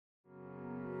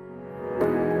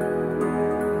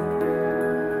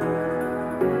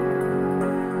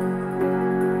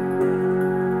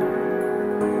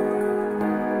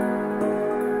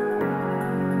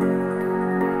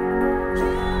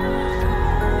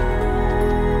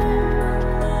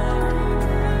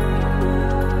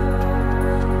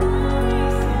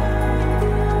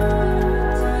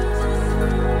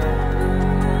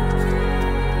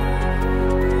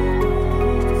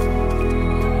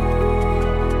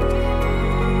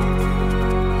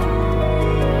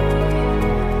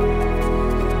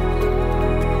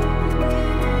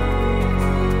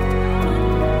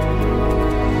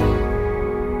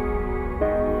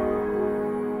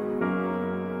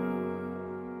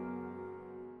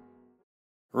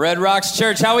Red Rocks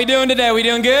Church, how we doing today? We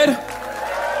doing good?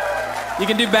 You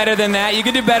can do better than that. You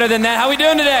can do better than that. How we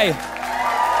doing today?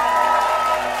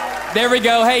 There we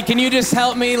go. Hey, can you just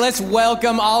help me? Let's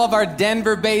welcome all of our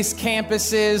Denver-based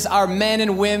campuses, our men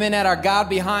and women at our God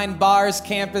Behind Bars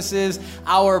campuses,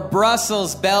 our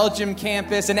Brussels, Belgium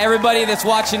campus, and everybody that's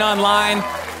watching online.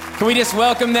 Can we just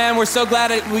welcome them? We're so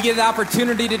glad that we get the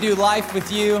opportunity to do life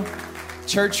with you.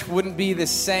 Church wouldn't be the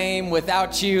same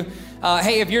without you.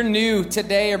 Hey, if you're new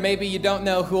today or maybe you don't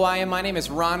know who I am, my name is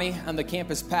Ronnie. I'm the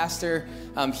campus pastor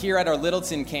here at our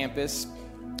Littleton campus.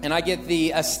 And I get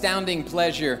the astounding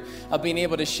pleasure of being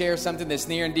able to share something that's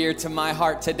near and dear to my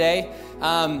heart today.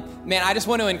 Man, I just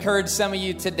want to encourage some of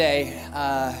you today.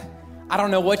 I don't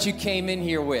know what you came in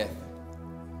here with,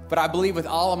 but I believe with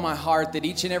all of my heart that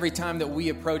each and every time that we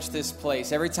approach this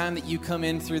place, every time that you come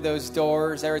in through those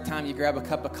doors, every time you grab a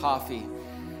cup of coffee,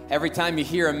 every time you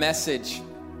hear a message,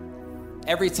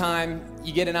 every time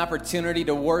you get an opportunity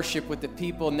to worship with the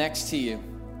people next to you,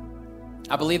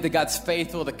 I believe that God's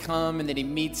faithful to come and that He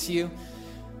meets you.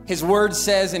 His word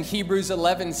says in Hebrews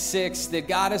 11:6 that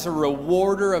God is a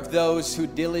rewarder of those who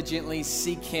diligently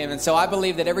seek Him. And so I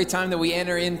believe that every time that we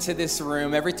enter into this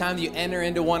room, every time you enter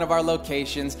into one of our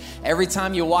locations, every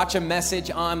time you watch a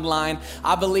message online,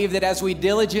 I believe that as we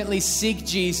diligently seek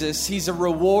Jesus, He's a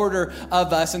rewarder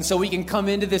of us. And so we can come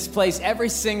into this place every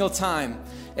single time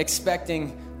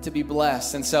expecting to be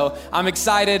blessed. And so I'm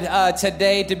excited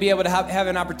today to be able to have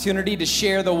an opportunity to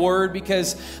share the word,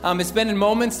 because it's been in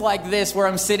moments like this where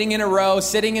I'm sitting in a row,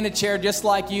 sitting in a chair just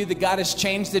like you, that God has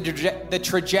changed the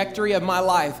trajectory of my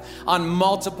life on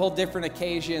multiple different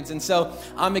occasions. And so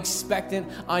I'm expectant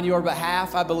on your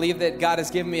behalf. I believe that God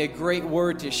has given me a great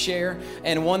word to share,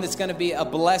 and one that's going to be a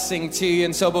blessing to you.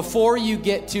 And so before you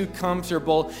get too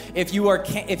comfortable, if you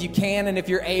can and if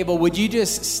you're able, would you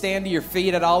just stand to your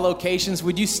feet at all locations?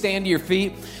 Would you stand to your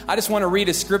feet? I just want to read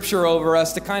a scripture over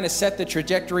us to kind of set the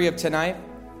trajectory of tonight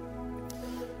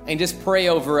and just pray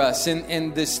over us.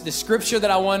 And the scripture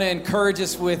that I want to encourage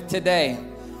us with today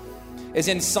is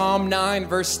in Psalm 9,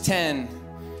 verse 10.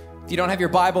 If you don't have your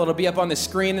Bible, it'll be up on the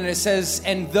screen, and it says,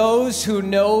 "And those who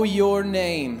know your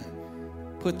name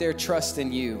put their trust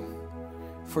in you.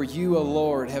 For you, O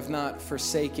Lord, have not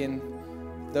forsaken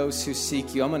those who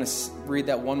seek you." I'm going to read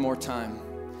that one more time.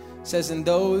 It says, "And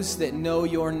those that know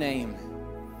your name."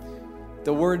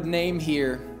 The word name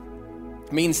here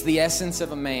means the essence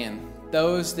of a man.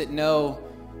 Those that know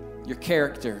your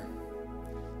character.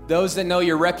 Those that know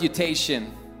your reputation.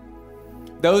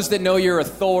 Those that know your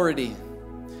authority.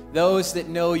 Those that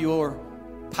know your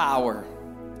power.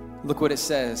 Look what it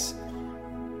says.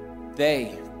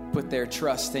 They put their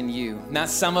trust in you. Not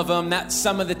some of them, not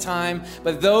some of the time,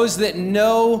 but those that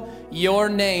know your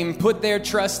name put their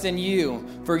trust in you.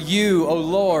 For you, O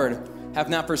Lord, have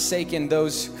not forsaken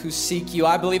those who seek you.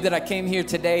 I believe that I came here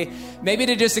today maybe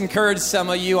to just encourage some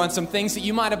of you on some things that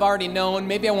you might have already known.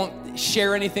 Maybe I won't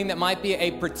share anything that might be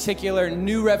a particular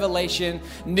new revelation,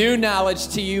 new knowledge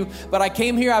to you. But I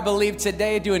came here, I believe,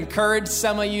 today to encourage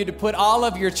some of you to put all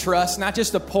of your trust, not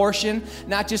just a portion,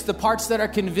 not just the parts that are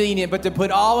convenient, but to put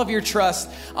all of your trust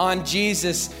on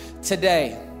Jesus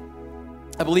today.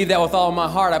 I believe that with all of my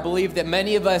heart. I believe that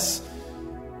many of us,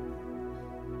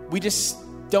 we just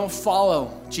don't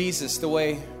follow Jesus the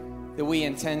way that we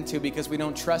intend to because we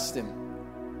don't trust Him.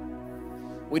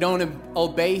 We don't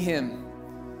obey Him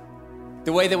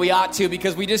the way that we ought to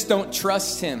because we just don't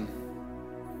trust Him.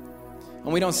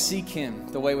 And we don't seek Him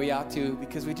the way we ought to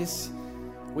because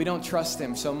we don't trust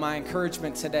Him. So my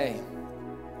encouragement today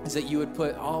is that you would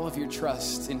put all of your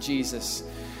trust in Jesus.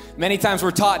 Many times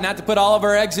we're taught not to put all of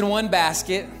our eggs in one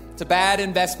basket. It's a bad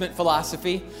investment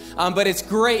philosophy, but it's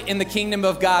great in the kingdom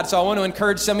of God. So I want to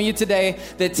encourage some of you today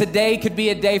that today could be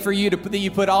a day for you that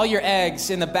you put all your eggs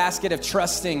in the basket of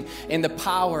trusting in the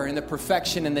power and the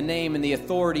perfection and the name and the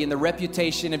authority and the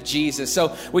reputation of Jesus.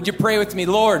 So would you pray with me?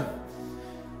 Lord,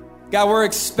 God, we're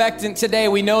expectant today.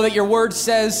 We know that your word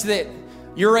says that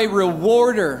you're a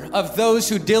rewarder of those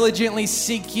who diligently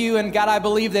seek you. And God, I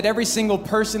believe that every single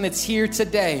person that's here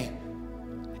today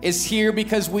is here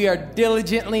because we are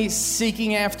diligently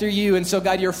seeking after you. And so,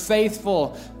 God, you're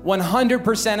faithful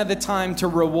 100% of the time to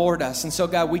reward us. And so,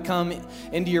 God, we come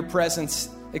into your presence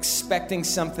expecting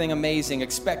something amazing,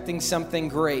 expecting something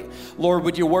great. Lord,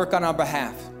 would you work on our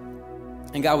behalf?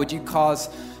 And God, would you cause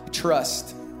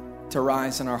trust to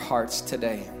rise in our hearts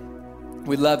today?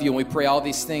 We love you and we pray all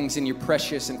these things in your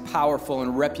precious and powerful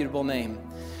and reputable name.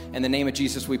 In the name of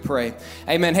Jesus, we pray.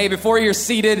 Amen. Hey, before you're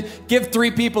seated, give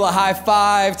 3 people a high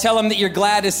five. Tell them that you're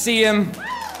glad to see them.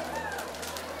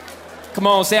 Come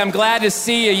on, say, I'm glad to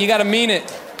see you. You got to mean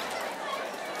it.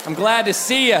 I'm glad to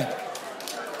see you.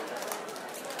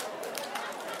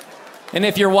 And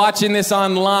if you're watching this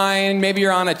online, maybe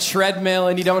you're on a treadmill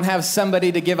and you don't have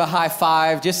somebody to give a high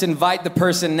five, just invite the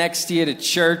person next to you to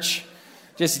church.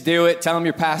 Just do it. Tell them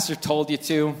your pastor told you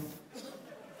to.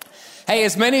 Hey,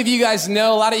 as many of you guys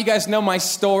know, a lot of you guys know my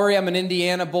story. I'm an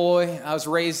Indiana boy. I was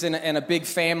raised in a big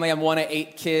family. I'm one of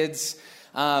 8 kids.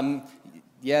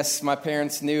 Yes, my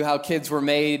parents knew how kids were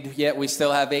made, yet we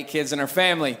still have 8 kids in our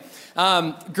family.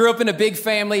 Grew up in a big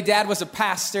family. Dad was a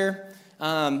pastor.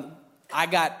 I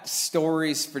got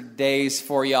stories for days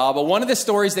for y'all, but one of the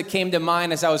stories that came to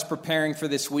mind as I was preparing for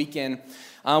this weekend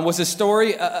was a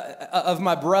story of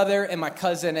my brother and my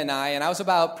cousin and I was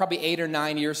about probably 8 or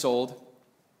 9 years old,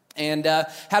 and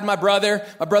had my brother.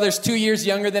 My brother's 2 years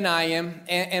younger than I am,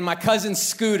 and my cousin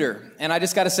Scooter, and I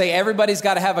just got to say, everybody's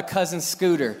got to have a cousin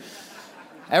Scooter.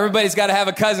 Everybody's got to have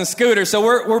a cousin Scooter. So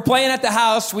we're playing at the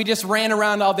house. We just ran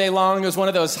around all day long. It was one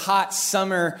of those hot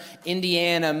summer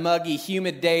Indiana, muggy,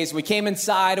 humid days. We came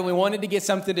inside and we wanted to get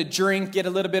something to drink, get a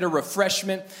little bit of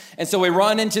refreshment. And so we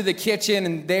run into the kitchen,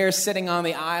 and there sitting on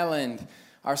the island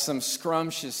are some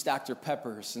scrumptious Dr.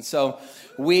 Peppers. And so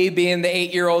we, being the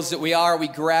 8-year-olds that we are, we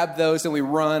grab those and we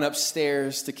run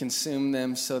upstairs to consume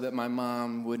them so that my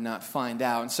mom would not find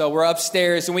out. And so we're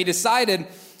upstairs, and we decided,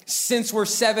 since we're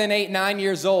 7, 8, 9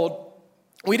 years old,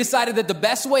 we decided that the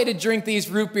best way to drink these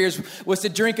root beers was to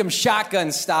drink them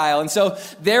shotgun style. And so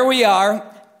there we are.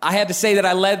 I had to say that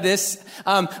I led this.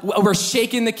 We're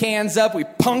shaking the cans up. We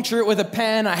puncture it with a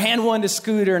pen. I hand one to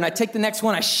Scooter, and I take the next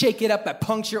one. I shake it up. I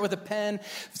puncture it with a pen.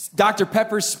 Dr.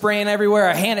 Pepper's spraying everywhere.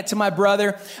 I hand it to my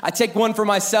brother. I take one for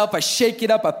myself. I shake it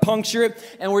up. I puncture it.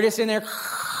 And we're just in there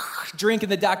drinking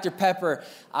the Dr. Pepper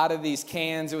out of these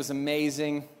cans. It was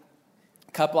amazing.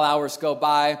 A couple hours go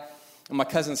by, and my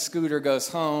cousin Scooter goes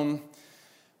home.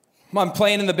 I'm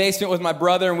playing in the basement with my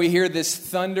brother, and we hear this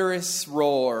thunderous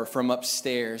roar from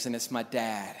upstairs, and it's my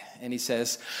dad. And he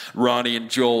says, "Ronnie and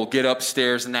Joel, get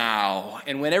upstairs now."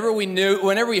 And whenever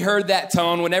we heard that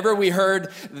tone, whenever we heard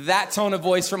that tone of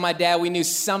voice from my dad, we knew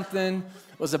something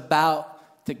was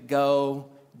about to go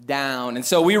down. And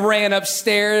so we ran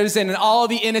upstairs, and in all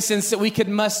the innocence that we could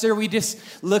muster, we just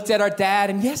looked at our dad,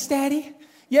 and "Yes, Daddy.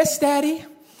 Yes, Daddy."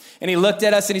 And he looked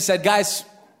at us and he said, "Guys,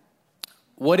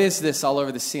 what is this all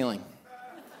over the ceiling?"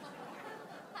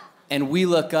 And we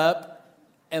look up,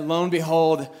 and lo and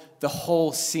behold, the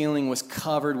whole ceiling was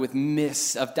covered with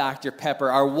mist of Dr. Pepper.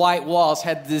 Our white walls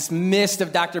had this mist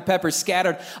of Dr. Pepper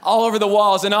scattered all over the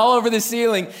walls and all over the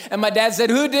ceiling. And my dad said,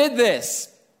 "Who did this?"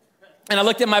 And I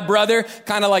looked at my brother,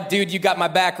 kind of like, "Dude, you got my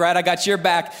back, right? I got your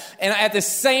back." And at the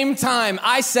same time,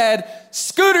 I said,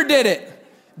 "Scooter did it."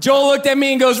 Joel looked at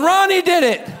me and goes, "Ronnie did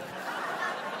it."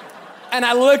 And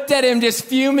I looked at him just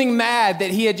fuming mad that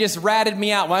he had just ratted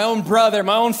me out. My own brother,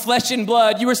 my own flesh and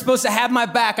blood. You were supposed to have my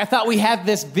back. I thought we had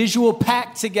this visual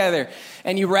pact together,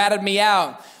 and you ratted me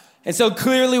out. And so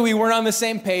clearly we weren't on the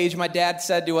same page. My dad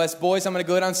said to us, "Boys, I'm going to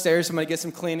go downstairs. I'm going to get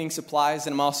some cleaning supplies,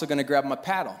 and I'm also going to grab my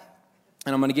paddle.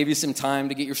 And I'm going to give you some time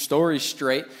to get your story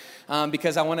straight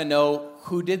because I want to know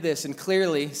who did this." And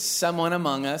clearly someone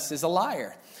among us is a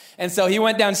liar. And so he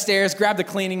went downstairs, grabbed the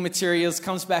cleaning materials,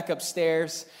 comes back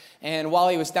upstairs. And while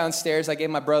he was downstairs, I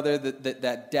gave my brother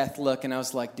that death look. And I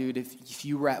was like, "Dude, if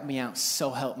you rat me out,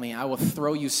 so help me. I will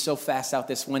throw you so fast out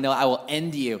this window. I will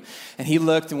end you." And he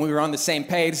looked, and we were on the same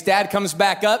page. Dad comes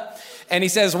back up, and he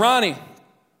says, "Ronnie,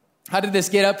 how did this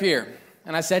get up here?"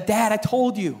 And I said, "Dad, I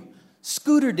told you.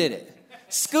 Scooter did it.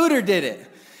 Scooter did it."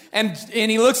 And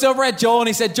he looks over at Joel, and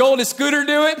he said, "Joel, did Scooter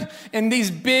do it?" And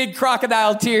these big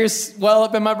crocodile tears well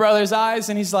up in my brother's eyes,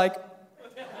 and he's like...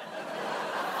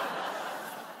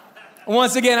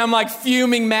 Once again, I'm like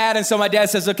fuming mad, and so my dad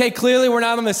says, "Okay, clearly we're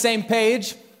not on the same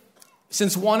page.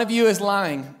 Since one of you is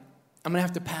lying, I'm going to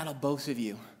have to paddle both of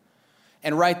you."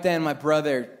 And right then, my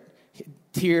brother,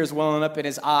 tears welling up in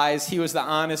his eyes. He was the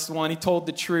honest one. He told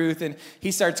the truth, and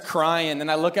he starts crying. And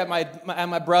I look at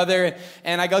my brother,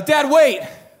 and I go, "Dad,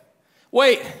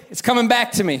 wait, it's coming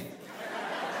back to me.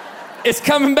 It's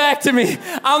coming back to me.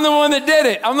 I'm the one that did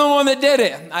it. I'm the one that did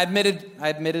it." I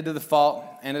admitted to the fault.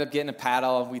 Ended up getting a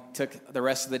paddle. We took the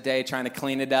rest of the day trying to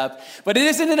clean it up. But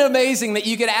isn't it amazing that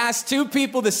you could ask 2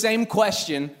 people the same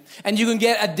question and you can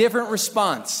get a different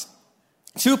response?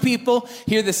 2 people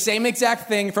hear the same exact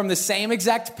thing from the same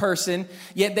exact person,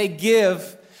 yet they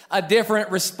give a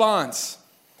different response.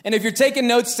 And if you're taking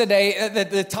notes today,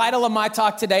 the title of my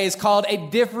talk today is called A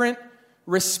Different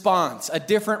Response, a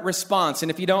different response. And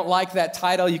if you don't like that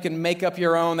title, you can make up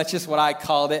your own. That's just what I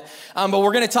called it. But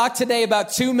we're going to talk today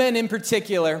about 2 men in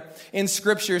particular in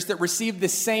scriptures that received the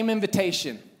same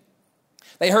invitation.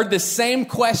 They heard the same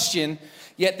question,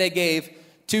 yet they gave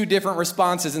 2 different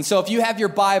responses. And so if you have your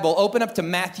Bible, open up to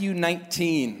Matthew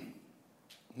 19.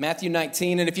 Matthew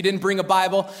 19, and if you didn't bring a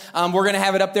Bible, we're going to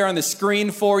have it up there on the screen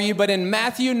for you. But in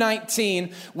Matthew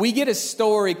 19, we get a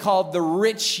story called the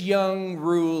rich young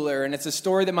ruler, and it's a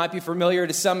story that might be familiar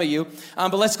to some of you.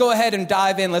 But let's go ahead and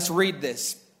dive in. Let's read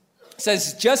this. It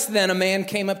says, "Just then a man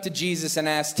came up to Jesus and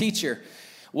asked, 'Teacher,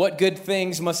 what good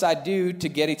things must I do to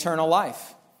get eternal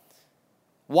life?'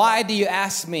 'Why do you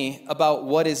ask me about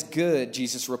what is good?'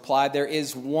 Jesus replied.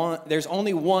 There's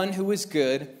only one who is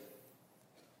good.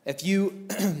 If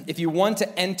you want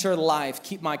to enter life,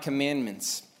 keep my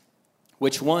commandments."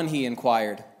 "Which one?" he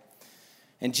inquired.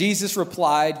 And Jesus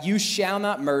replied, "You shall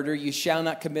not murder, you shall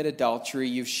not commit adultery,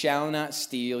 you shall not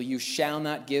steal, you shall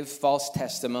not give false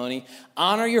testimony.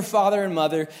 Honor your father and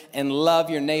mother, and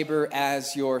love your neighbor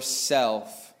as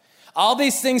yourself." "All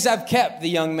these things I've kept," the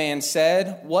young man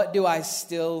said. "What do I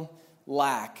still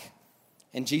lack?"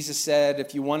 And Jesus said,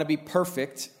 "If you want to be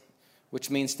perfect," which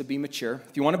means to be mature,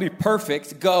 "if you want to be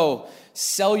perfect, go,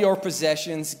 sell your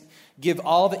possessions, give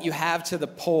all that you have to the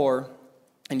poor,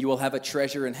 and you will have a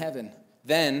treasure in heaven.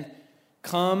 Then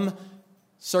come,"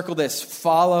 circle this,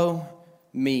 "follow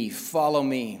me, follow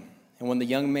me." And when the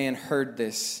young man heard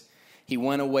this, he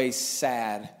went away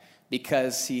sad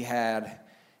because he had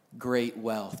great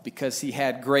wealth,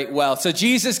 So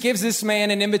Jesus gives this man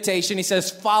an invitation. He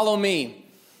says, "Follow me."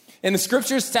 And the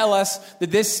scriptures tell us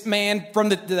that this man, from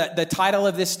the title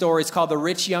of this story, is called the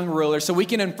rich young ruler. So we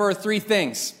can infer three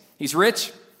things. He's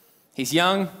rich, he's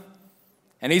young,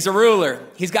 and he's a ruler.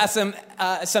 He's got some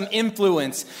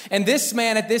influence. And this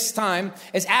man at this time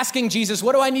is asking Jesus,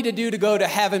 "What do I need to do to go to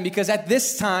heaven?" Because at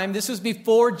this time, this was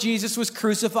before Jesus was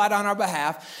crucified on our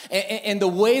behalf. And the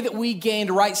way that we gained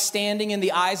right standing in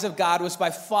the eyes of God was by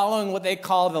following what they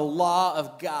call the law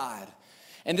of God.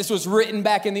 And this was written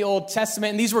back in the Old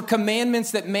Testament. And these were commandments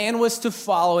that man was to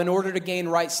follow in order to gain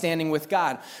right standing with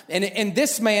God. And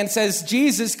this man says,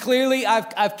 "Jesus, clearly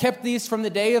I've kept these from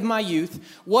the day of my youth.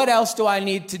 What else do I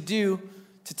need to do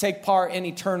to take part in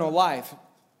eternal life?"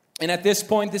 And at this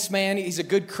point, this man, he's a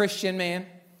good Christian man.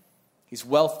 He's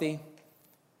wealthy.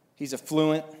 He's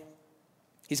affluent.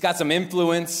 He's got some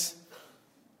influence.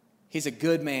 He's a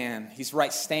good man. He's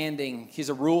right standing. He's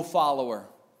a rule follower.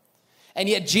 And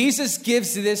yet Jesus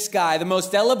gives this guy, the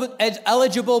most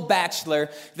eligible bachelor,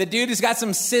 the dude who's got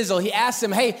some sizzle. He asks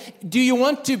him, "Hey, do you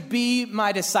want to be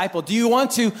my disciple? Do you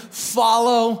want to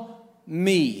follow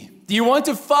me? Do you want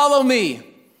to follow me?"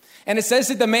 And it says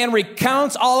that the man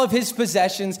recounts all of his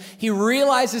possessions. He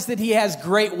realizes that he has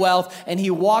great wealth, and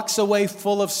he walks away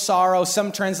full of sorrow.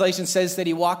 Some translation says that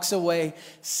he walks away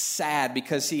sad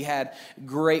because he had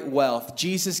great wealth.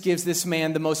 Jesus gives this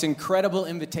man the most incredible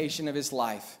invitation of his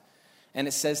life. And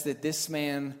it says that this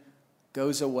man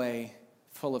goes away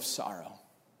full of sorrow.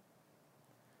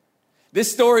 This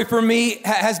story for me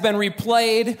has been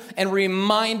replayed and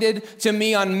reminded to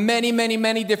me on many, many,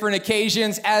 many different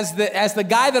occasions as the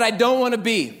guy that I don't want to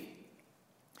be.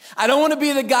 I don't want to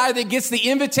be the guy that gets the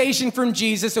invitation from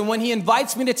Jesus, and when he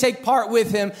invites me to take part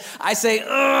with him, I say,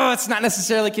 "Oh, it's not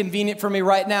necessarily convenient for me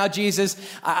right now, Jesus.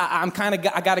 I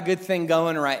got a good thing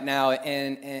going right now,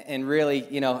 and really,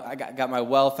 I got my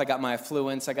wealth, I got my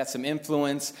affluence, I got some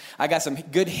influence, I got some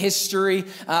good history,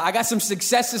 I got some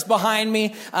successes behind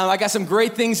me, I got some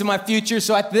great things in my future.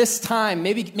 So at this time,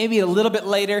 maybe a little bit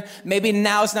later, maybe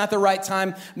now is not the right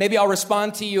time. Maybe I'll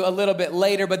respond to you a little bit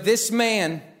later." But this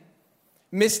man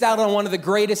missed out on one of the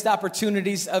greatest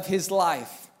opportunities of his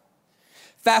life.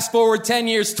 Fast forward 10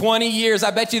 years, 20 years.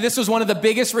 I bet you this was one of the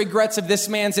biggest regrets of this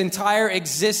man's entire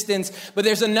existence. But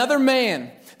there's another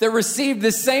man that received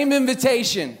the same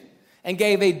invitation and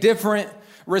gave a different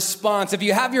response. If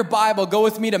you have your Bible, go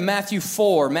with me to Matthew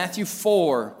 4.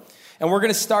 And we're going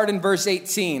to start in verse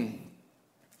 18.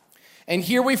 And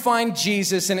here we find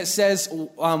Jesus, and it says,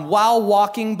 while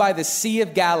walking by the Sea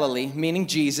of Galilee, meaning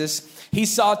Jesus, he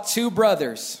saw two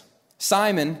brothers,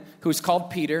 Simon, who's called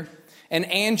Peter, and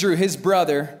Andrew, his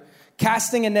brother,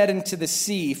 casting a net into the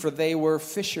sea, for they were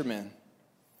fishermen.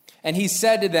 And he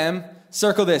said to them,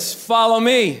 circle this, "Follow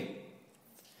me,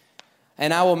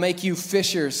 and I will make you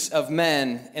fishers of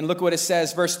men." And look what it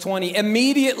says, verse 20.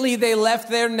 Immediately they left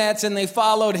their nets and they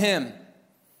followed him.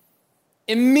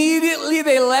 Immediately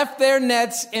they left their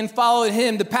nets and followed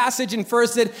him. The passage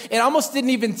infers that it almost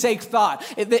didn't even take thought.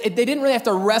 They didn't really have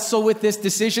to wrestle with this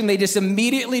decision. They just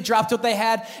immediately dropped what they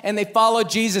had and they followed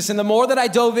Jesus. And the more that I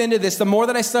dove into this, the more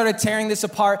that I started tearing this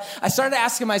apart, I started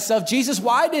asking myself, Jesus,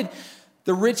 why did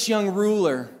the rich young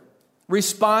ruler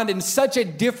respond in such a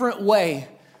different way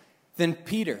than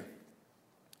Peter?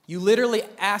 You literally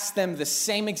asked them the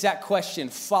same exact question,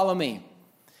 "Follow me."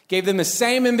 Gave them the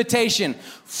same invitation,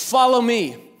 "Follow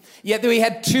me." Yet we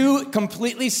had two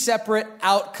completely separate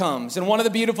outcomes. And one of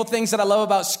the beautiful things that I love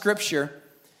about Scripture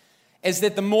is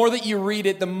that the more that you read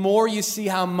it, the more you see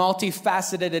how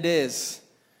multifaceted it is.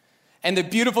 And the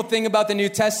beautiful thing about the New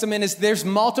Testament is there's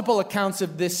multiple accounts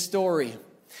of this story.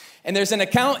 And there's an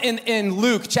account in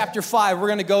Luke chapter 5. We're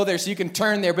going to go there so you can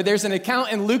turn there. But there's an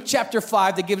account in Luke chapter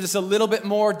 5 that gives us a little bit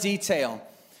more detail.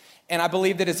 And I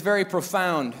believe that it's very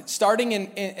profound. Starting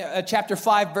in chapter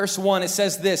 5, verse 1, it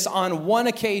says this: on one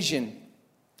occasion,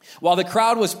 while the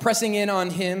crowd was pressing in on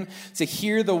him to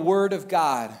hear the word of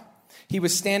God, he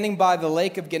was standing by the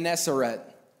lake of Gennesaret.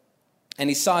 And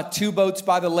he saw two boats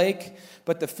by the lake,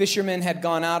 but the fishermen had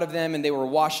gone out of them and they were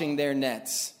washing their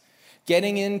nets.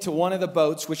 Getting into one of the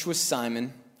boats, which was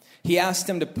Simon, he asked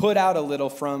him to put out a little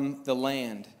from the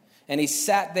land. And he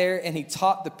sat there and he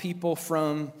taught the people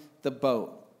from the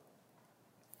boat.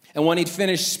 And when he'd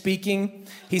finished speaking,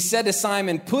 he said to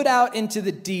Simon, "Put out into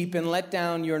the deep and let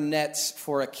down your nets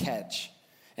for a catch."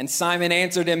 And Simon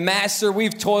answered him, "Master,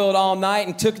 we've toiled all night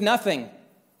and took nothing.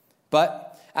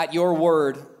 But at your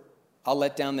word, I'll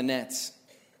let down the nets."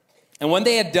 And when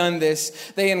they had done this,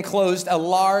 they enclosed a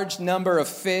large number of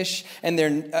fish, and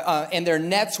their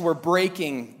nets were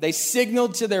breaking. They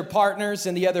signaled to their partners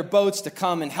in the other boats to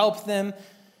come and help them.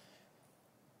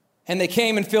 And they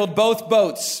came and filled both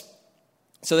boats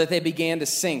so that they began to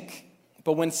sink.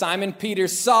 But when Simon Peter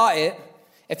saw it,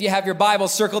 if you have your Bible,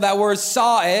 circle that word,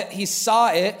 saw it,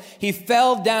 he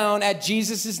fell down at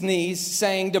Jesus' knees,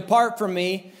 saying, "Depart from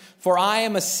me, for I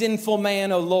am a sinful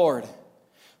man, O Lord."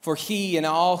 For he and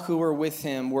all who were with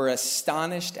him were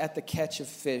astonished at the catch of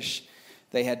fish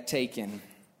they had taken.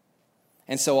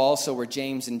 And so also were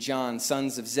James and John,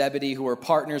 sons of Zebedee, who were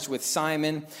partners with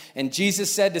Simon. And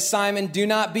Jesus said to Simon, "Do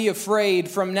not be afraid.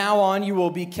 From now on you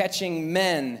will be catching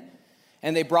men."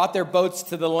 And they brought their boats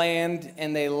to the land,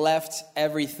 and they left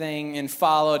everything and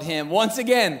followed him. Once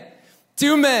again,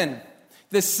 two men.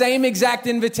 The same exact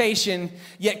invitation,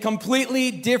 yet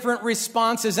completely different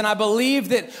responses. And I believe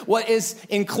that what is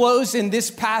enclosed in this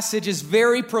passage is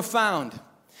very profound.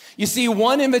 You see,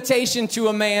 one invitation to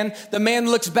a man, the man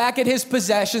looks back at his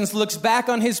possessions, looks back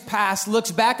on his past,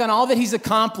 looks back on all that he's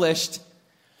accomplished.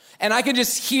 And I can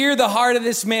just hear the heart of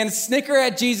this man snicker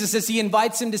at Jesus as he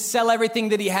invites him to sell everything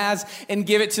that he has and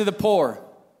give it to the poor.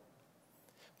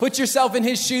 Put yourself in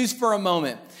his shoes for a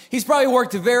moment. He's probably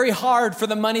worked very hard for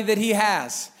the money that he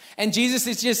has. And Jesus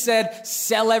has just said,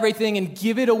 sell everything and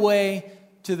give it away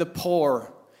to the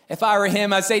poor. If I were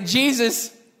him, I'd say,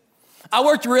 "Jesus, I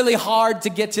worked really hard to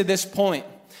get to this point.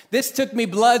 This took me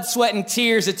blood, sweat, and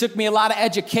tears. It took me a lot of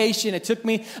education. It took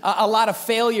me a lot of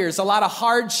failures, a lot of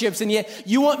hardships. And yet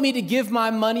you want me to give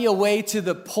my money away to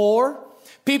the poor?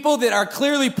 People that are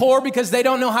clearly poor because they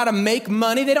don't know how to make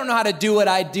money. They don't know how to do what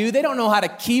I do. They don't know how to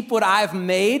keep what I've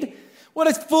made. What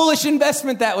a foolish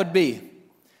investment that would be,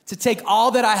 to take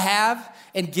all that I have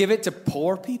and give it to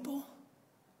poor people.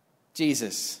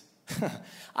 Jesus,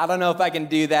 I don't know if I can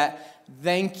do that.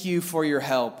 Thank you for your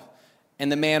help." And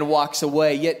the man walks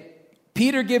away. Yet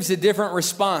Peter gives a different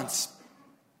response.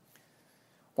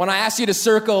 When I asked you to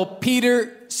circle,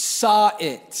 Peter saw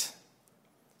it.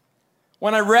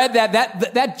 When I read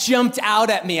that jumped out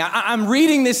at me. I'm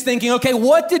reading this thinking, okay,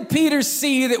 what did Peter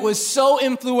see that was so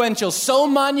influential, so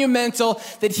monumental,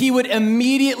 that he would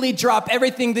immediately drop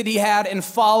everything that he had and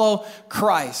follow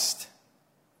Christ?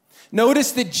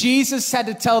 Notice that Jesus had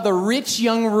to tell the rich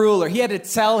young ruler, he had to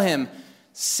tell him,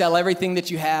 "Sell everything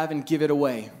that you have and give it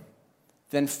away.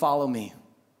 Then follow me."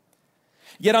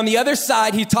 Yet on the other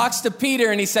side, he talks to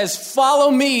Peter and he says, "Follow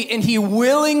me." And he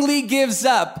willingly gives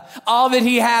up all that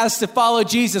he has to follow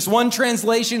Jesus. One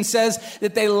translation says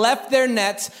that they left their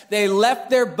nets, they left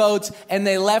their boats, and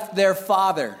they left their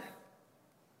father.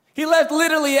 He left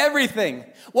literally everything.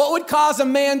 What would cause a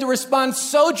man to respond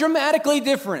so dramatically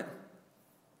different?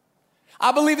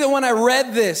 I believe that when I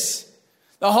read this,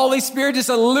 the Holy Spirit just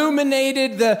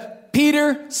illuminated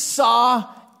Peter saw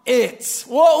it.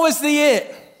 What was the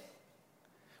it?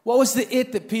 What was the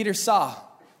it that Peter saw?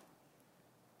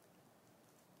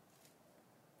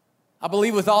 I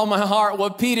believe with all my heart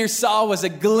what Peter saw was a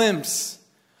glimpse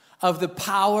of the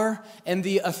power and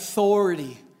the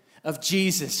authority of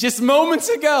Jesus. Just moments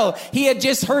ago, he had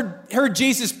just heard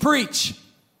Jesus preach.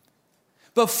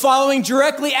 But following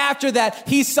directly after that,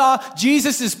 he saw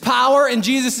Jesus' power and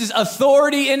Jesus'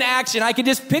 authority in action. I can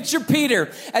just picture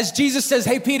Peter as Jesus says,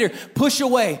 "Hey, Peter, push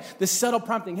away." The subtle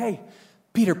prompting, "Hey,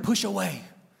 Peter, push away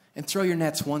and throw your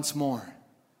nets once more.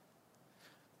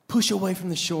 Push away from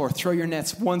the shore, throw your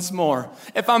nets once more."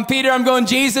 If I'm Peter, I'm going,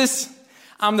 "Jesus,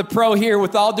 I'm the pro here.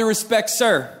 With all due respect,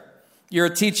 sir, you're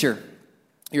a teacher.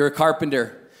 You're a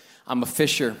carpenter. I'm a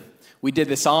fisher. We did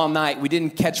this all night. We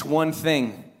didn't catch one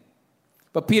thing.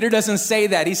 But Peter doesn't say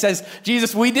that. He says,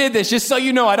 Jesus, we did this. Just so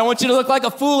you know, I don't want you to look like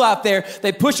a fool out there.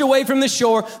 They push away from the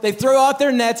shore. They throw out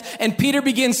their nets. And Peter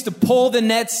begins to pull the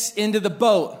nets into the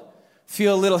boat.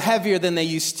 Feel a little heavier than they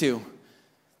used to.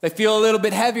 They feel a little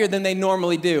bit heavier than they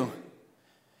normally do.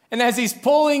 And as he's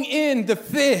pulling in the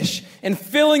fish and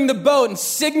filling the boat and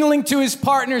signaling to his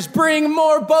partners, bring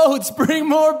more boats, bring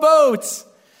more boats.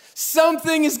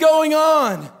 Something is going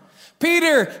on.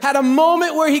 Peter had a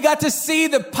moment where he got to see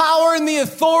the power and the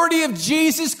authority of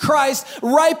Jesus Christ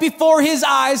right before his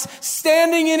eyes,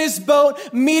 standing in his boat,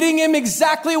 meeting him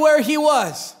exactly where he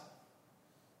was.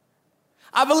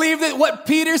 I believe that what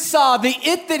Peter saw, the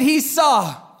it that he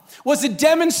saw, was a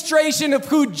demonstration of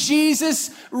who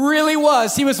Jesus really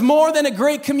was. He was more than a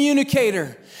great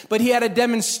communicator, but he had a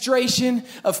demonstration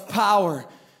of power.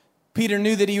 Peter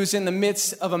knew that he was in the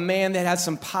midst of a man that had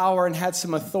some power and had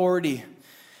some authority.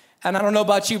 And I don't know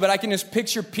about you, but I can just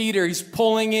picture Peter. He's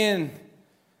pulling in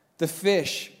the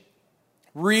fish,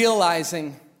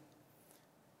 realizing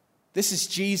this is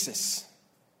Jesus.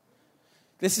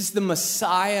 This is the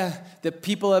Messiah that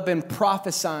people have been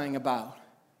prophesying about.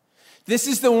 This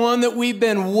is the one that we've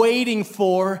been waiting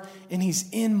for, and he's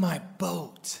in my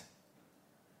boat.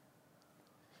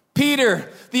 Peter,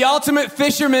 the ultimate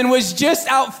fisherman, was just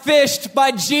outfished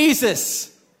by Jesus.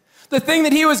 The thing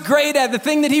that he was great at, the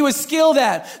thing that he was skilled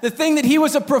at, the thing that he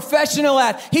was a professional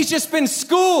at, he's just been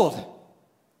schooled.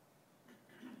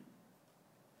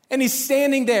 And he's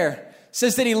standing there,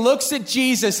 says that he looks at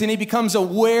Jesus and he becomes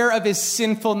aware of his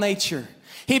sinful nature.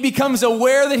 He becomes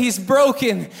aware that he's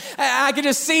broken. I can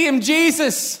just see him,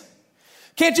 Jesus,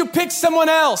 can't you pick someone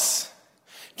else?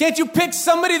 Can't you pick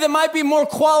somebody that might be more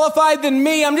qualified than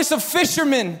me? I'm just a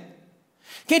fisherman.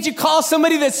 Can't you call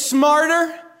somebody that's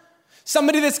smarter?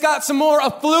 Somebody that's got some more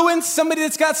affluence, somebody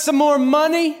that's got some more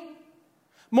money,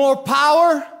 more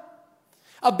power,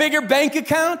 a bigger bank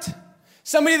account,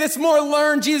 somebody that's more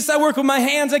learned. Jesus, I work with my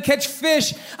hands, I catch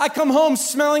fish. I come home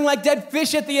smelling like dead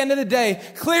fish at the end of the day.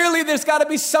 Clearly, there's got to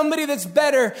be somebody that's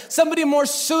better, somebody more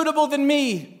suitable than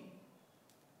me.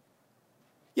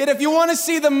 Yet if you want to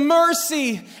see the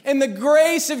mercy and the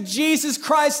grace of Jesus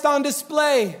Christ on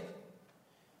display,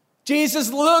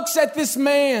 Jesus looks at this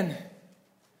man.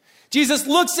 Jesus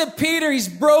looks at Peter. He's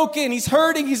broken. He's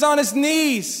hurting. He's on his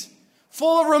knees,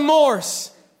 full of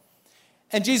remorse.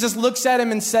 And Jesus looks at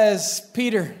him and says,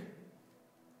 Peter,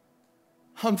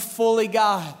 I'm fully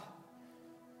God.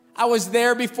 I was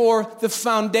there before the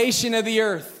foundation of the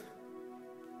earth.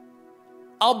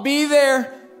 I'll be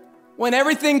there when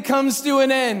everything comes to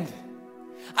an end.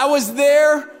 I was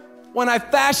there when I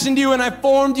fashioned you and I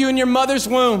formed you in your mother's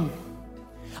womb.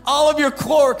 All of your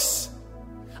quirks,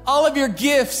 all of your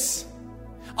gifts,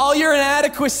 all your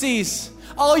inadequacies,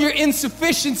 all your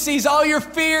insufficiencies, all your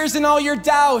fears and all your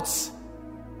doubts,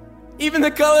 even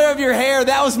the color of your hair,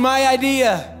 that was my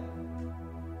idea.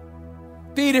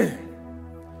 Peter,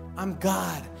 I'm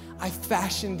God. I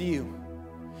fashioned you.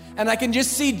 And I can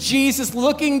just see Jesus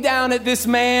looking down at this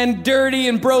man, dirty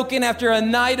and broken after a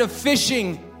night of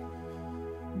fishing,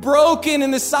 broken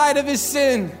in the sight of his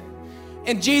sin.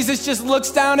 And Jesus just looks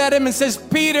down at him and says,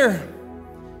 Peter,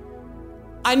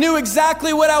 I knew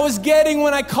exactly what I was getting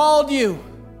when I called you.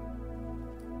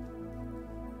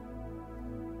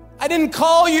 I didn't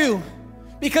call you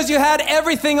because you had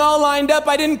everything all lined up.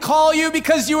 I didn't call you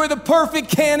because you were the perfect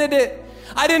candidate.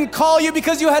 I didn't call you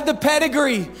because you had the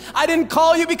pedigree. I didn't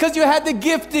call you because you had the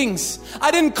giftings.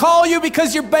 I didn't call you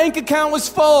because your bank account was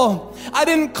full. I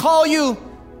didn't call you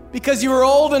because you were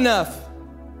old enough.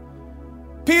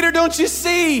 Peter, don't you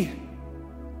see?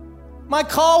 My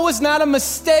call was not a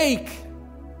mistake.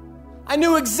 I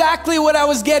knew exactly what I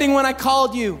was getting when I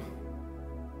called you.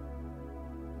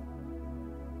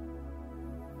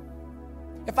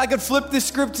 If I could flip this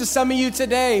script to some of you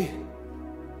today,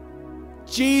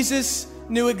 Jesus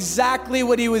knew exactly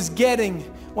what he was getting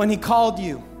when he called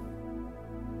you.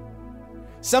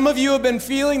 Some of you have been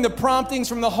feeling the promptings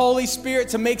from the Holy Spirit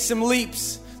to make some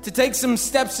leaps, to take some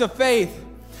steps of faith,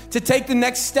 to take the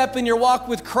next step in your walk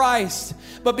with Christ.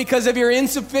 But because of your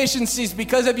insufficiencies,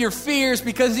 because of your fears,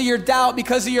 because of your doubt,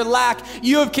 because of your lack,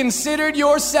 you have considered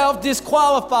yourself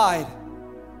disqualified.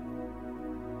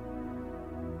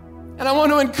 And I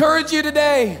want to encourage you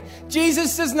today,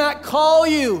 Jesus does not call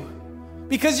you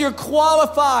because you're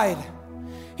qualified.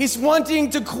 He's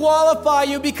wanting to qualify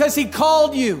you because he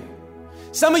called you.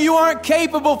 Some of you aren't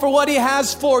capable for what he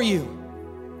has for you.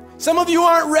 Some of you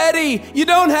aren't ready. You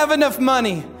don't have enough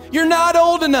money. You're not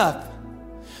old enough.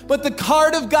 But the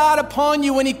heart of God upon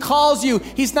you when he calls you,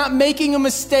 he's not making a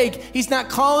mistake. He's not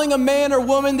calling a man or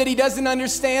woman that he doesn't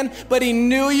understand, but he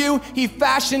knew you. He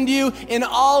fashioned you in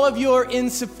all of your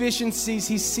insufficiencies.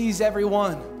 He sees every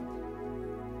one.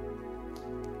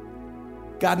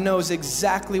 God knows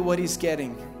exactly what he's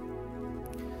getting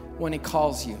when he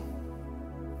calls you.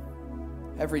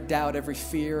 Every doubt, every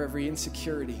fear, every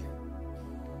insecurity.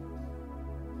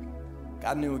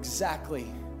 God knew exactly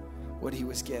what he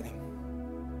was getting.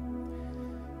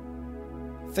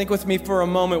 Think with me for a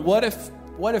moment. What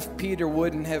if Peter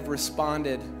wouldn't have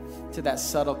responded to that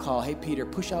subtle call? Hey, Peter,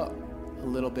 push out a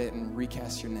little bit and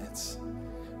recast your nets.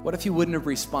 What if he wouldn't have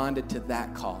responded to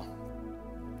that call?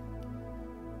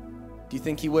 Do you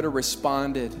think he would have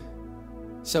responded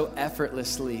so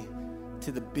effortlessly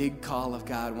to the big call of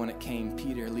God when it came,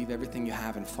 Peter, leave everything you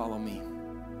have and follow me?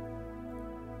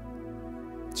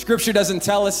 Scripture doesn't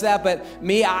tell us that, but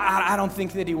I don't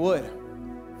think that he would.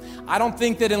 I don't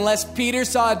think that unless Peter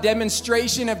saw a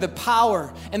demonstration of the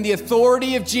power and the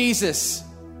authority of Jesus,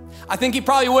 I think he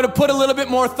probably would have put a little bit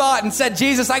more thought and said,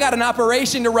 Jesus, I got an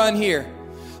operation to run here.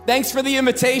 Thanks for the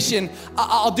invitation.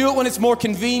 I'll do it when it's more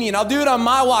convenient. I'll do it on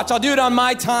my watch. I'll do it on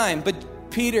my time.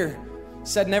 But Peter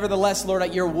said, nevertheless, Lord,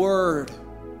 at your word,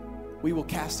 we will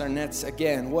cast our nets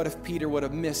again. What if Peter would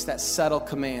have missed that subtle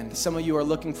command? Some of you are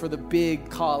looking for the big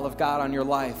call of God on your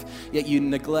life, yet you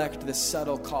neglect the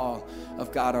subtle call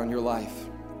of God on your life.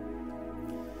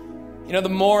 You know, the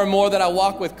more and more that I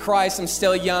walk with Christ, I'm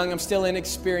still young, I'm still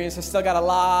inexperienced, I still got a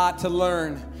lot to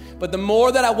learn. But the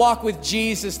more that I walk with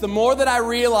Jesus, the more that I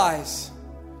realize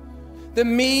that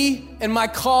me and my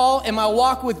call and my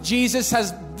walk with Jesus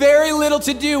has very little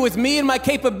to do with me and my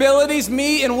capabilities,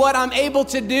 me and what I'm able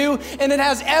to do, and it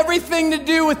has everything to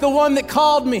do with the one that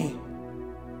called me.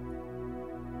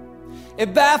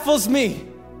 It baffles me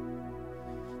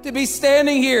to be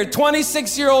standing here,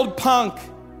 26-year-old punk.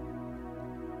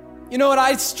 You know what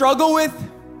I struggle with?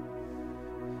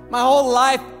 My whole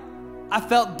life, I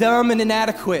felt dumb and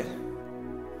inadequate.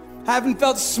 I haven't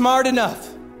felt smart enough.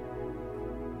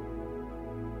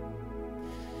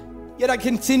 Yet I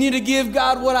continue to give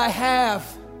God what I have.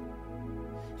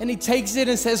 And he takes it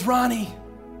and says, Ronnie,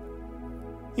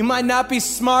 you might not be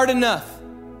smart enough,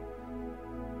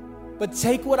 but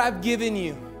take what I've given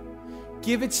you.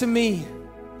 Give it to me.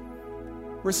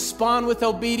 Respond with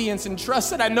obedience and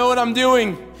trust that I know what I'm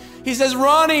doing. He says,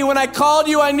 Ronnie, when I called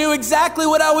you, I knew exactly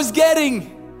what I was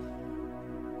getting.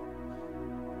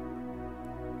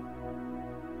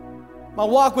 My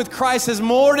walk with Christ has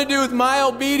more to do with my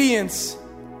obedience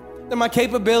than my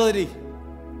capability.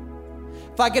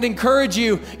 If I could encourage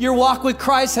you, your walk with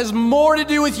Christ has more to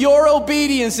do with your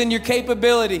obedience than your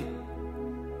capability.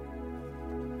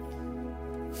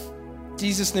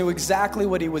 Jesus knew exactly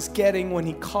what he was getting when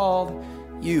he called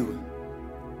you.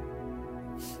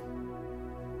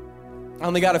 I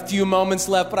only got a few moments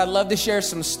left, but I'd love to share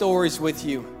some stories with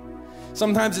you.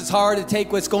 Sometimes it's hard to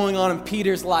take what's going on in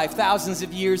Peter's life thousands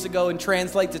of years ago and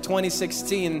translate to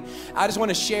 2016. I just want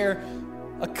to share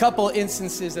a couple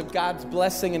instances of God's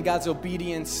blessing and God's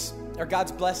obedience, or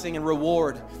God's blessing and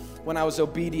reward when I was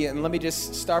obedient. And let me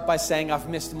just start by saying I've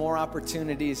missed more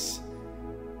opportunities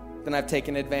than I've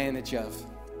taken advantage of.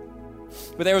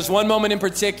 But there was one moment in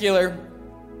particular.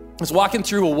 I was walking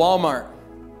through a Walmart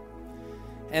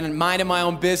and minding my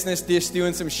own business, just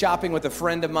doing some shopping with a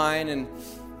friend of mine,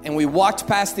 and we walked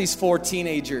past these 4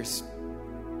 teenagers,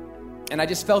 and I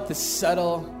just felt this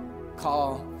subtle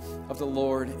call of the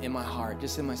Lord in my heart,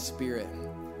 just in my spirit.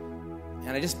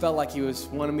 And I just felt like he was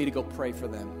wanting me to go pray for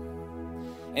them.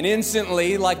 And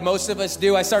instantly, like most of us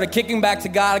do, I started kicking back to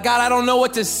God. God, I don't know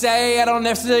what to say. I don't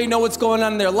necessarily know what's going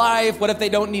on in their life. What if they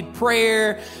don't need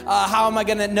prayer? How am I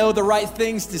going to know the right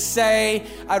things to say?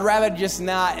 I'd rather just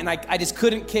not. And I just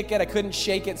couldn't kick it. I couldn't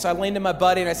shake it. So I leaned to my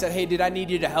buddy and I said, hey, dude, I need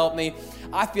you to help me.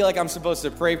 I feel like I'm supposed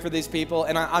to pray for these people.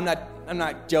 And I'm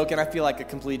not joking. I feel like a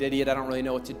complete idiot. I don't really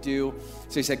know what to do.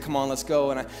 So he said, come on, let's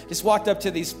go. And I just walked up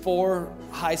to these 4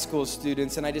 high school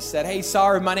students and I just said, hey,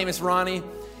 sorry, my name is Ronnie.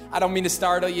 I don't mean to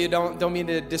startle you, don't mean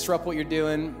to disrupt what you're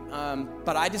doing,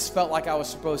 but I just felt like I was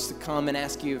supposed to come and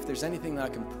ask you if there's anything that I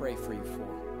can pray for you for.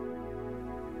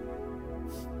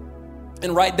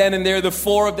 And right then and there, the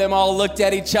 4 of them all looked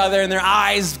at each other and their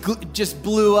eyes just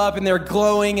blew up and they're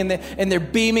glowing and they're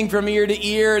beaming from ear to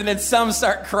ear, and then some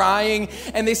start crying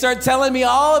and they start telling me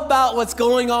all about what's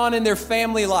going on in their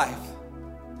family life.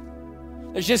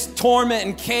 There's just torment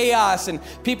and chaos, and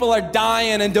people are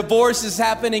dying, and divorce is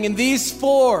happening, and these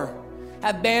 4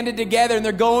 have banded together, and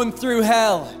they're going through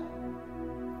hell.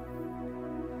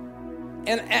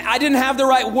 And I didn't have the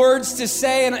right words to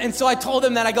say, and so I told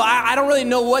him that. I go, I don't really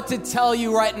know what to tell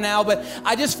you right now, but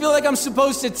I just feel like I'm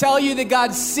supposed to tell you that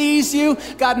God sees you,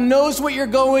 God knows what you're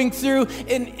going through,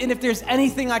 and if there's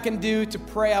anything I can do to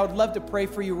pray, I would love to pray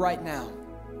for you right now.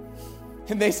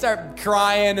 And they start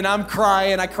crying, and I'm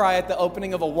crying. I cry at the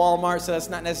opening of a Walmart, so that's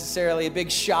not necessarily a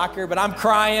big shocker, but I'm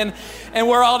crying, and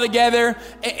we're all together,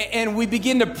 and we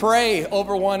begin to pray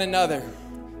over one another.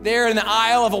 There in the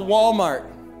aisle of a Walmart.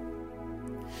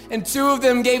 And two of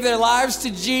them gave their lives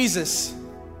to Jesus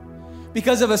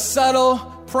because of a subtle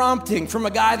prompting from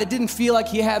a guy that didn't feel like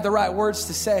he had the right words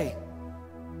to say.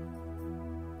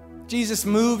 Jesus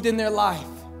moved in their life.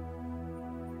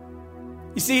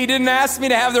 You see, he didn't ask me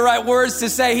to have the right words to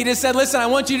say. He just said, listen, I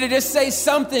want you to just say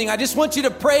something. I just want you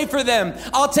to pray for them.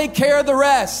 I'll take care of the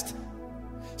rest.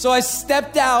 So I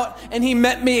stepped out, and he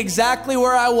met me exactly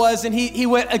where I was, and he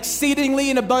went exceedingly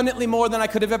and abundantly more than I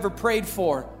could have ever prayed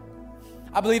for.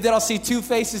 I believe that I'll see two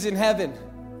faces in heaven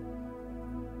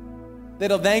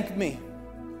that'll thank me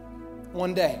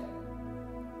one day.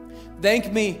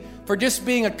 Thank me for just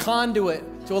being a conduit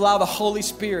to allow the Holy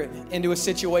Spirit into a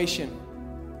situation.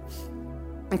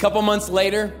 A couple months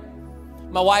later,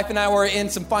 my wife and I were in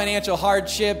some financial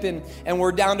hardship, and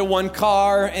we're down to one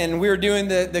car, and we were doing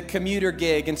the commuter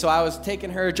gig. And so I was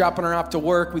taking her, dropping her off to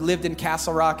work. We lived in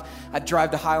Castle Rock. I'd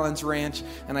drive to Highlands Ranch,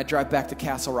 and I'd drive back to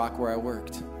Castle Rock where I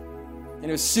worked. And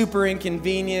it was super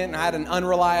inconvenient, and I had an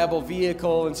unreliable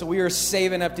vehicle, and so we were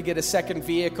saving up to get a second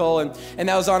vehicle, and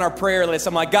that was on our prayer list.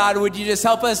 I'm like, God, would you just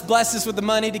help us, bless us with the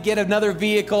money to get another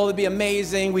vehicle? It'd be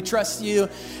amazing. We trust you.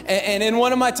 And in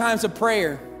one of my times of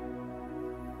prayer,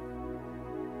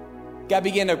 God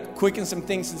began to quicken some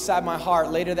things inside my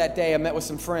heart. Later that day, I met with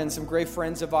some friends, some great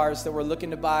friends of ours that were looking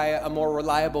to buy a more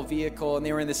reliable vehicle, and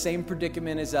they were in the same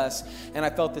predicament as us, and I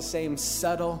felt the same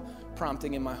subtle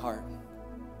prompting in my heart.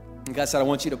 And God said, I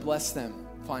want you to bless them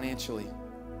financially.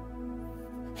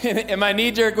 And my knee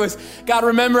jerk was, God,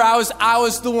 remember, I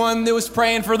was the one that was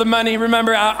praying for the money.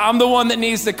 Remember, I'm the one that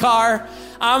needs the car.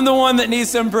 I'm the one that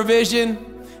needs some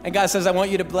provision. And God says, I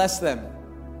want you to bless them.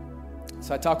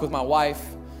 So I talked with my wife.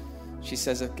 She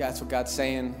says, if that's what God's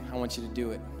saying, I want you to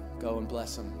do it. Go and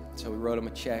bless them. So we wrote them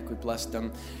a check. We blessed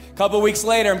them. A couple of weeks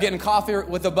later, I'm getting coffee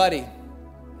with a buddy.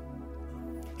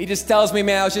 He just tells me,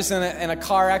 man, I was just in a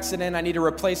car accident. I need to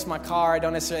replace my car. I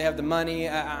don't necessarily have the money.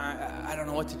 I don't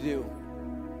know what to do.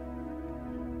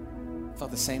 I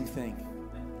felt the same thing,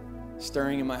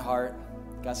 stirring in my heart.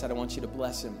 God said, I want you to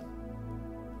bless him.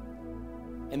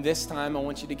 And this time, I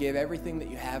want you to give everything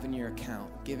that you have in your account.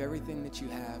 Give everything that you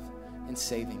have in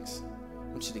savings.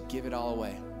 I want you to give it all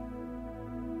away.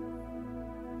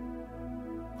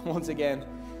 Once again,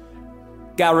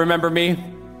 God, remember me.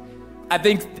 I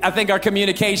think our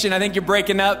communication, I think you're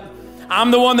breaking up.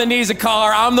 I'm the one that needs a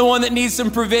car. I'm the one that needs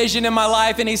some provision in my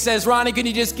life. And he says, Ronnie, can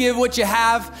you just give what you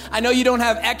have? I know you don't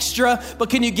have extra, but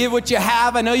can you give what you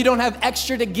have? I know you don't have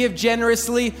extra to give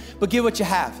generously, but give what you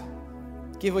have.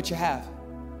 Give what you have.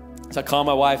 So I call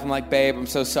my wife. I'm like, babe, I'm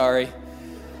so sorry.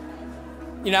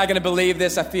 You're not going to believe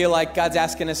this. I feel like God's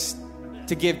asking us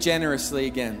to give generously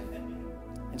again.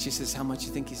 And she says, how much do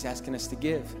you think he's asking us to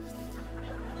give?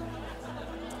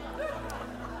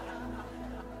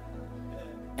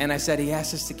 And I said, he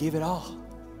asked us to give it all.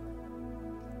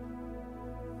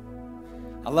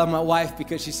 I love my wife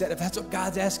because she said, if that's what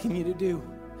God's asking you to do,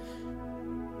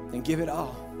 then give it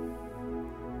all.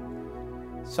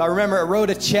 So I remember I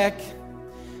wrote a check,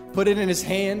 put it in his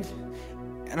hand,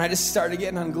 and I just started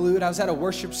getting unglued. I was at a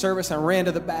worship service, and I ran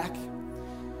to the back.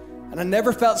 And I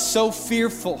never felt so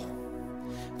fearful,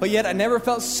 but yet I never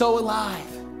felt so alive.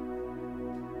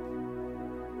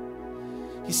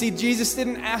 You see, Jesus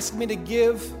didn't ask me to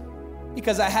give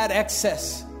because I had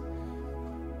excess.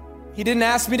 He didn't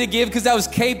ask me to give because I was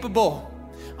capable.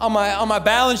 On my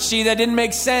balance sheet, that didn't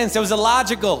make sense. It was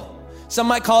illogical. Some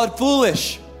might call it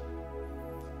foolish.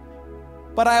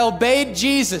 But I obeyed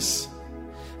Jesus.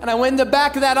 And I went in the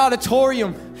back of that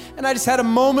auditorium, and I just had a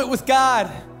moment with God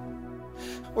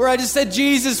where I just said,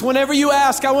 Jesus, whenever you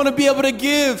ask, I want to be able to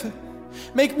give.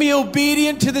 Make me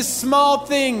obedient to the small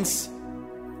things.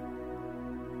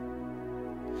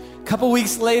 A couple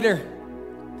weeks later,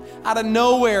 out of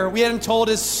nowhere, we hadn't told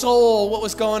his soul what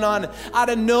was going on. Out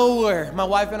of nowhere, my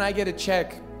wife and I get a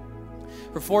check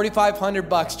for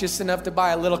 $4,500, just enough to buy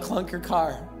a little clunker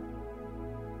car.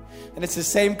 And it's the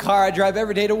same car I drive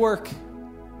every day to work.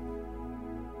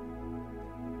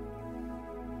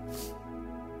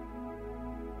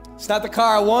 It's not the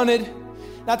car I wanted,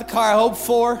 not the car I hoped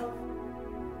for.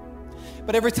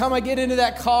 But every time I get into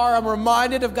that car, I'm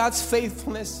reminded of God's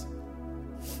faithfulness.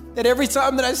 That every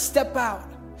time that I step out,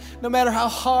 no matter how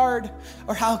hard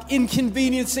or how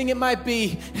inconveniencing it might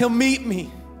be, he'll meet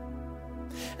me.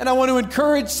 And I want to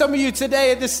encourage some of you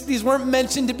today. These weren't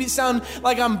mentioned to sound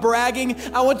like I'm bragging.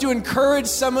 I want to encourage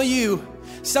some of you.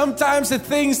 Sometimes the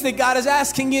things that God is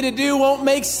asking you to do won't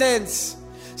make sense.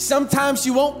 Sometimes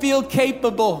you won't feel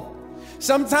capable.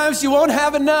 Sometimes you won't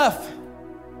have enough.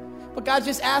 But God's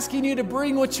just asking you to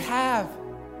bring what you have.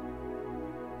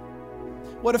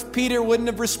 What if Peter wouldn't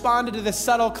have responded to the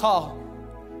subtle call?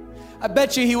 I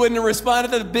bet you he wouldn't have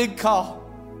responded to the big call.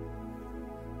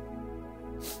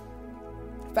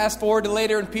 Fast forward to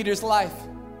later in Peter's life.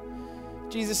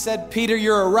 Jesus said, Peter,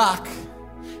 you're a rock,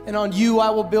 and on you I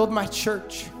will build my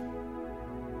church.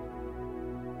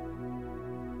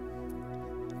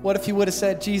 What if he would have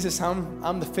said, Jesus,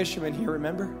 I'm the fisherman here,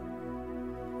 remember?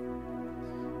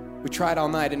 We tried all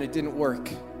night and it didn't work.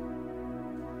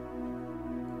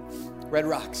 Red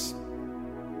rocks.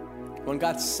 When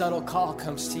God's subtle call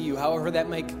comes to you, however that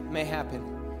may happen,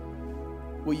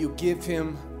 will you give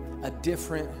him a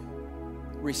different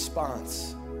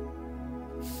response?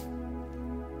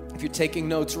 If you're taking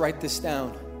notes, write this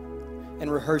down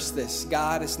and rehearse this.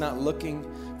 God is not looking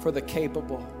for the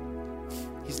capable.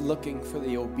 He's looking for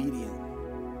the obedient.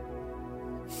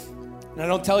 And I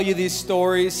don't tell you these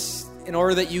stories in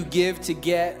order that you give to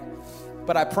get,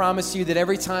 but I promise you that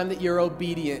every time that you're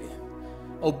obedient,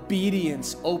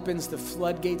 obedience opens the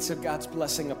floodgates of God's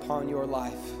blessing upon your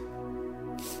life.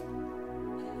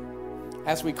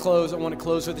 As we close, I want to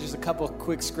close with just a couple of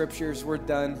quick scriptures. We're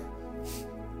done.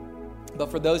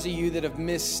 But for those of you that have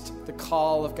missed the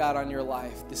call of God on your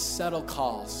life, the subtle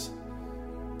calls,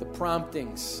 the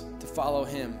promptings to follow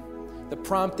him, the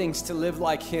promptings to live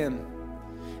like him,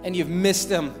 and you've missed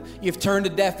them, you've turned a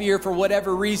deaf ear for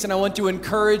whatever reason, I want to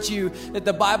encourage you that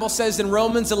the Bible says in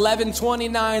Romans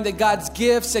 11:29 that God's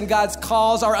gifts and God's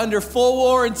calls are under full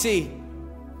warranty,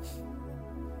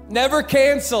 never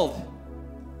canceled.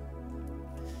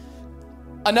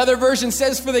 Another version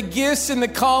says, for the gifts and the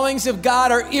callings of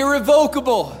God are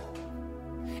irrevocable.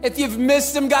 If you've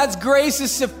missed them, God's grace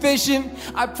is sufficient.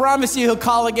 I promise you he'll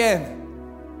call again.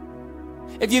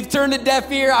 If you've turned a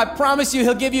deaf ear, I promise you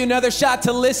he'll give you another shot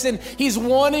to listen. He's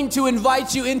wanting to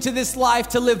invite you into this life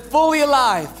to live fully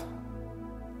alive.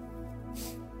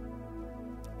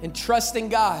 And trusting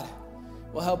God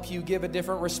will help you give a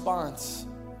different response.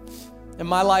 And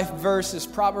my life verse is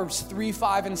Proverbs 3,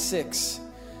 5, and 6.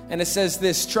 And it says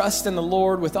this, trust in the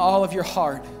Lord with all of your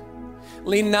heart.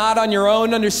 Lean not on your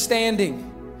own understanding.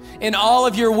 In all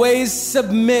of your ways,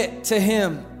 submit to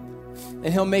him,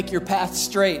 and he'll make your path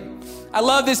straight. I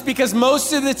love this because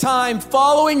most of the time,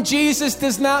 following Jesus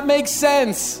does not make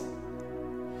sense.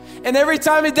 And every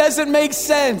time it doesn't make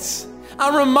sense,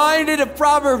 I'm reminded of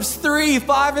Proverbs 3,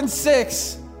 5, and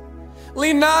 6.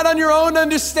 Lean not on your own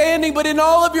understanding, but in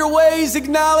all of your ways,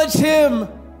 acknowledge him,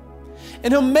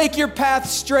 and he'll make your path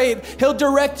straight. He'll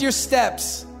direct your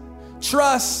steps.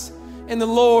 Trust in the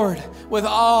Lord with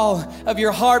all of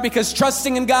your heart, because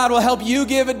trusting in God will help you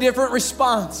give a different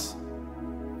response.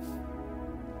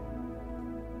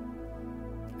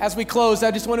 As we close,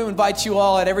 I just want to invite you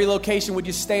all at every location, would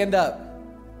you stand up?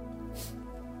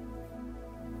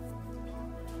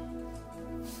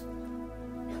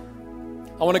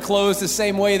 I want to close the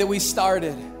same way that we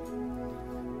started.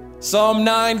 Psalm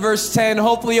 9, verse 10,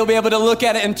 hopefully you'll be able to look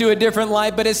at it into a different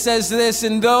light, but it says this,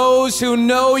 and those who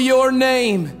know your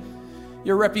name,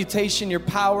 your reputation, your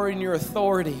power, and your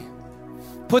authority,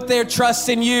 put their trust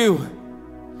in you.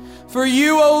 For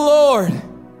you, O Lord,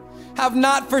 have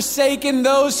not forsaken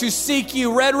those who seek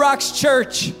you. Red Rocks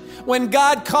Church, when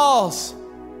God calls,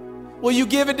 will you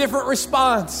give a different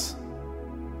response?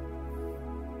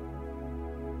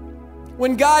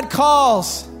 When God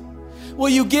calls, will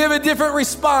you give a different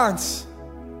response?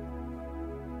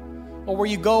 Or will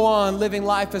you go on living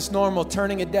life as normal,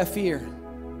 turning a deaf ear?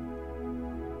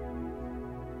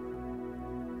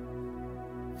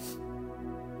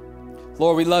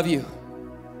 Lord, we love you.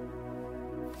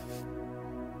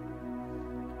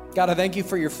 God, I thank you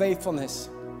for your faithfulness.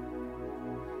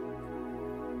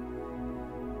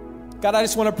 God, I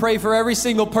just want to pray for every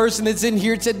single person that's in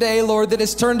here today, Lord, that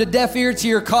has turned a deaf ear to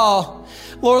your call.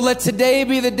 Lord, let today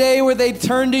be the day where they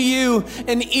turn to you,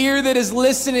 an ear that is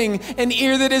listening, an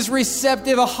ear that is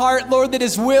receptive, a heart, Lord, that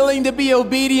is willing to be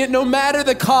obedient no matter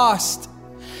the cost.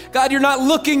 God, you're not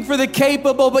looking for the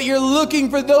capable, but you're looking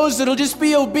for those that'll just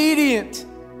be obedient.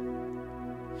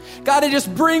 God, to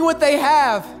just bring what they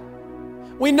have.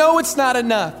 We know it's not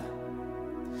enough.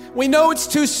 We know it's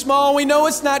too small. We know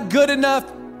it's not good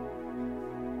enough.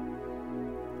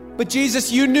 But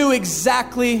Jesus, you knew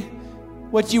exactly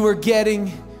what you were getting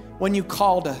when you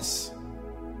called us.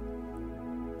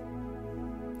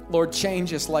 Lord,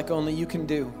 change us like only you can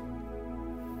do.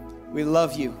 We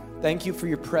love you. Thank you for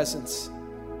your presence.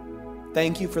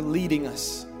 Thank you for leading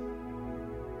us.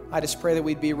 I just pray that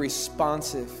we'd be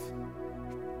responsive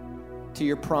to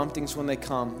your promptings when they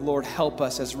come. Lord, help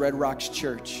us as Red Rocks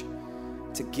Church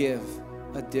to give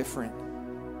a different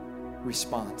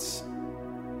response.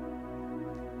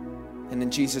 And in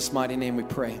Jesus' mighty name we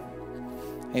pray.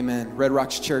 Amen. Red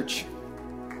Rocks Church,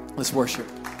 let's worship.